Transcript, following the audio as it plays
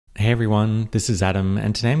Hey everyone, this is Adam,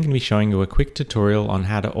 and today I'm going to be showing you a quick tutorial on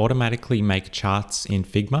how to automatically make charts in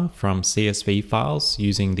Figma from CSV files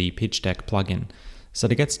using the Pitch Deck plugin. So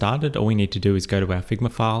to get started, all we need to do is go to our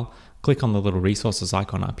Figma file, click on the little resources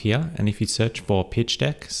icon up here, and if you search for Pitch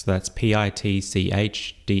Deck, so that's Pitchdeck,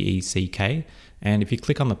 and if you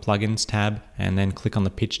click on the plugins tab and then click on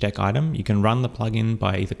the Pitch Deck item, you can run the plugin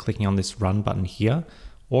by either clicking on this run button here,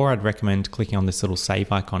 or I'd recommend clicking on this little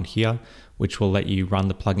save icon here, which will let you run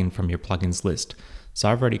the plugin from your plugins list. So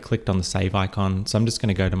I've already clicked on the save icon, so I'm just going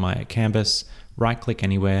to go to my canvas, right click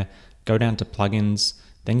anywhere, go down to plugins,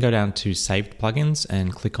 then go down to saved plugins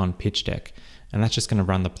and click on Pitch Deck. And that's just going to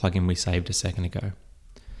run the plugin we saved a second ago.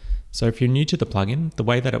 So if you're new to the plugin, the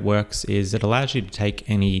way that it works is it allows you to take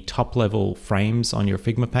any top level frames on your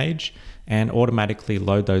Figma page and automatically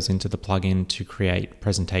load those into the plugin to create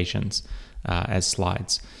presentations as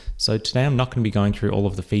slides. So today I'm not going to be going through all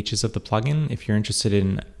of the features of the plugin. If you're interested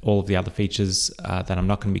in all of the other features that I'm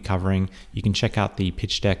not going to be covering, you can check out the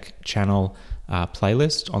Pitch Deck channel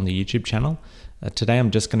playlist on the YouTube channel. Today I'm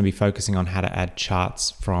just going to be focusing on how to add charts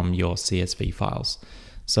from your CSV files.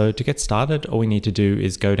 So to get started, all we need to do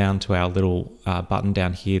is go down to our little button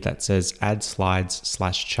down here that says add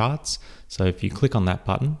slides/charts. So if you click on that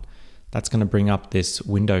button, that's going to bring up this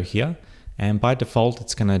window here. And by default,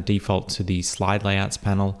 it's going to default to the slide layouts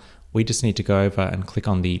panel. We just need to go over and click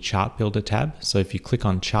on the chart builder tab. So if you click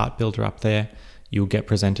on chart builder up there, you'll get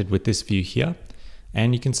presented with this view here.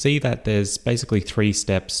 And you can see that there's basically 3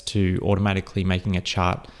 steps to automatically making a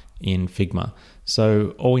chart in Figma.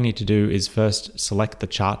 So all we need to do is first select the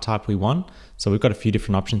chart type we want. So we've got a few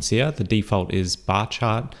different options here. The default is bar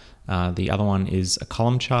chart. The other one is a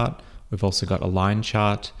column chart. We've also got a line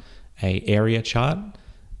chart, a area chart,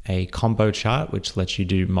 a combo chart, which lets you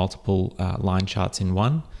do multiple line charts in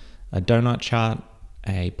one, a donut chart,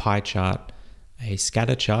 a pie chart, a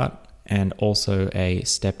scatter chart, and also a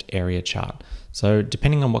stepped area chart. So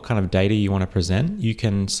depending on what kind of data you want to present, you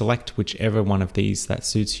can select whichever one of these that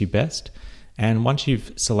suits you best. And once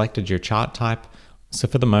you've selected your chart type, so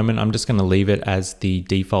for the moment, I'm just going to leave it as the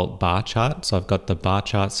default bar chart. So I've got the bar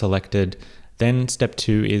chart selected. Then step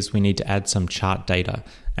 2 is we need to add some chart data.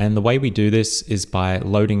 And the way we do this is by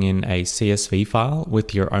loading in a CSV file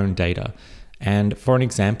with your own data. And for an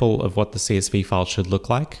example of what the CSV file should look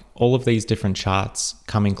like, all of these different charts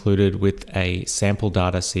come included with a sample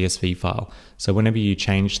data CSV file. So whenever you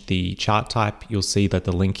change the chart type, you'll see that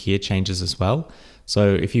the link here changes as well.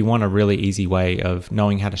 So if you want a really easy way of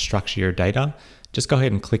knowing how to structure your data, just go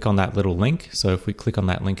ahead and click on that little link. So if we click on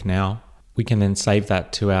that link now, we can then save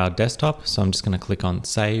that to our desktop. So I'm just going to click on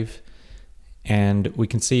save. And we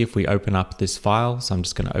can see if we open up this file, so I'm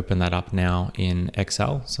just going to open that up now in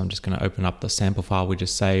Excel. So I'm just going to open up the sample file we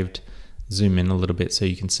just saved, zoom in a little bit so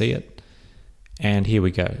you can see it. And here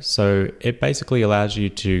we go. So it basically allows you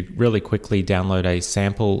to really quickly download a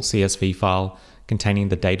sample CSV file containing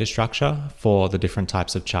the data structure for the different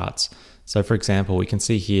types of charts. So for example, we can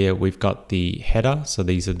see here we've got the header. So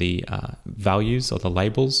these are the values or the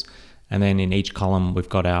labels. And then in each column, we've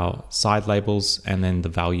got our side labels and then the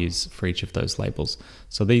values for each of those labels.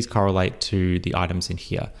 So these correlate to the items in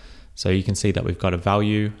here. So you can see that we've got a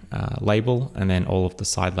value label and then all of the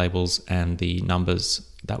side labels and the numbers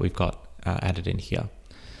that we've got added in here.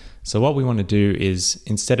 So what we want to do is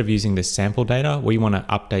instead of using this sample data, we want to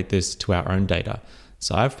update this to our own data.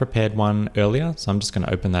 So I've prepared one earlier, so I'm just going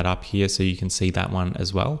to open that up here so you can see that one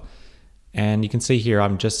as well. And you can see here,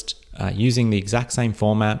 I'm just using the exact same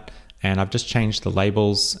format. And I've just changed the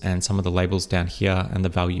labels and some of the labels down here and the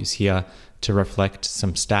values here to reflect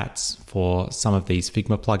some stats for some of these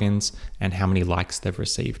Figma plugins and how many likes they've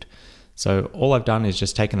received. So all I've done is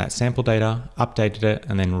just taken that sample data, updated it,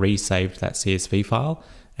 and then re-saved that CSV file.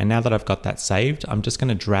 And now that I've got that saved, I'm just going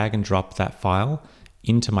to drag and drop that file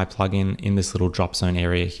into my plugin in this little drop zone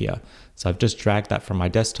area here. So I've just dragged that from my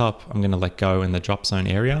desktop. I'm going to let go in the drop zone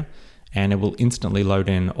area, and it will instantly load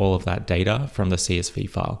in all of that data from the CSV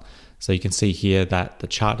file. So you can see here that the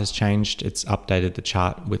chart has changed. It's updated the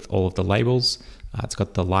chart with all of the labels. It's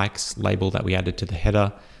got the likes label that we added to the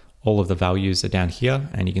header. All of the values are down here,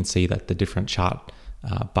 and you can see that the different chart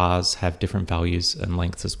bars have different values and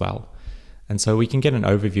lengths as well. And so we can get an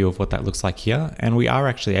overview of what that looks like here. And we are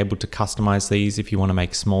actually able to customize these if you want to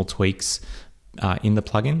make small tweaks in the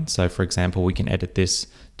plugin. So for example, we can edit this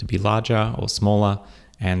to be larger or smaller,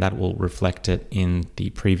 and that will reflect it in the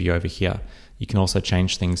preview over here. You can also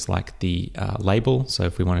change things like the label. So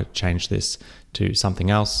if we want to change this to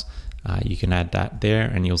something else, you can add that there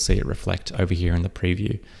and you'll see it reflect over here in the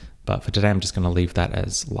preview. But for today, I'm just going to leave that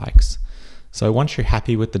as likes. So once you're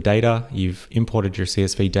happy with the data, you've imported your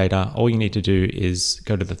CSV data, all you need to do is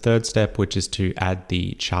go to the third step, which is to add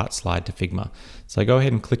the chart slide to Figma. So go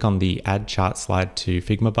ahead and click on the Add Chart Slide to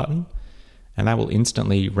Figma button, and that will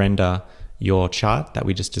instantly render your chart that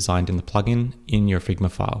we just designed in the plugin in your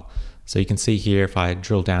Figma file. So you can see here, if I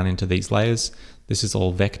drill down into these layers, this is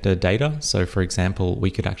all vector data. So for example,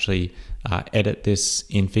 we could actually edit this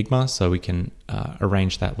in Figma, so we can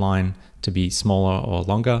arrange that line to be smaller or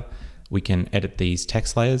longer. We can edit these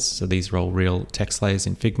text layers. So these are all real text layers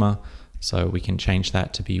in Figma. So we can change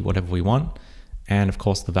that to be whatever we want. And of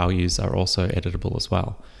course, the values are also editable as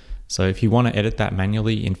well. So if you want to edit that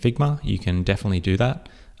manually in Figma, you can definitely do that.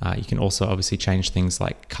 You can also obviously change things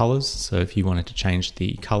like colors. So if you wanted to change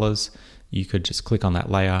the colors, you could just click on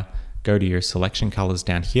that layer, go to your selection colors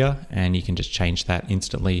down here, and you can just change that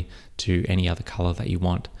instantly to any other color that you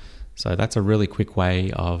want. So that's a really quick way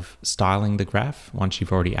of styling the graph once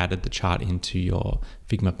you've already added the chart into your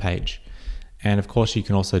Figma page. And of course, you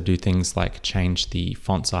can also do things like change the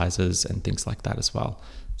font sizes and things like that as well.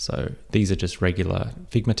 So these are just regular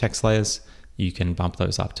Figma text layers. You can bump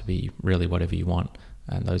those up to be really whatever you want,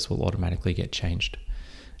 and those will automatically get changed.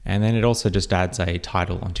 And then it also just adds a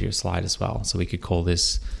title onto your slide as well. So we could call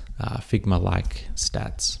this Figma-like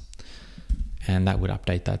stats, and that would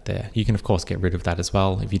update that there. You can of course get rid of that as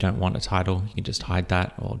well. If you don't want a title, you can just hide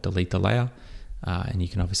that or delete the layer. And you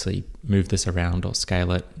can obviously move this around or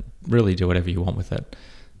scale it, really do whatever you want with it.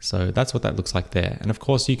 So that's what that looks like there. And of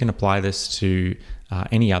course you can apply this to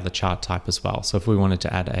any other chart type as well. So if we wanted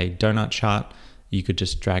to add a donut chart, you could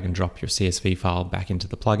just drag and drop your CSV file back into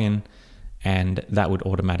the plugin, and that would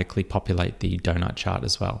automatically populate the donut chart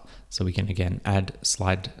as well. So we can again add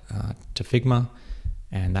slide to Figma,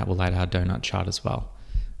 and that will add our donut chart as well.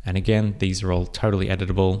 And again, these are all totally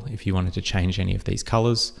editable. If you wanted to change any of these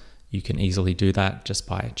colors, you can easily do that just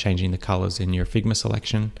by changing the colors in your Figma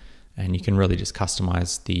selection, and you can really just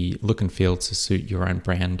customize the look and feel to suit your own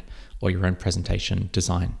brand or your own presentation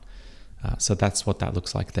design. So that's what that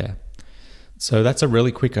looks like there. So that's a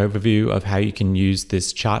really quick overview of how you can use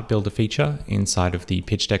this chart builder feature inside of the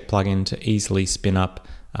pitch deck plugin to easily spin up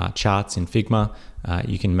charts in Figma.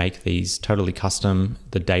 You can make these totally custom.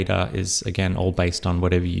 The data is again all based on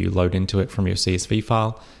whatever you load into it from your CSV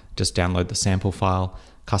file. Just download the sample file,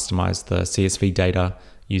 customize the CSV data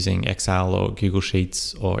using Excel or Google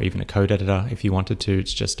Sheets or even a code editor if you wanted to.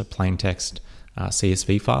 It's just a plain text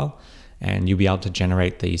CSV file, and you'll be able to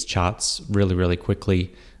generate these charts really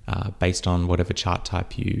quickly based on whatever chart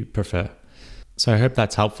type you prefer. So I hope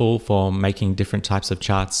that's helpful for making different types of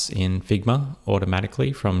charts in Figma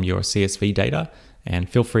automatically from your CSV data, and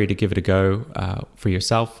feel free to give it a go for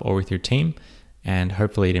yourself or with your team, and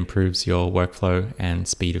hopefully it improves your workflow and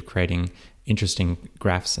speed of creating interesting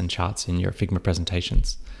graphs and charts in your Figma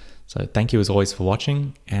presentations. So thank you as always for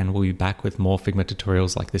watching, and we'll be back with more Figma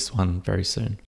tutorials like this one very soon.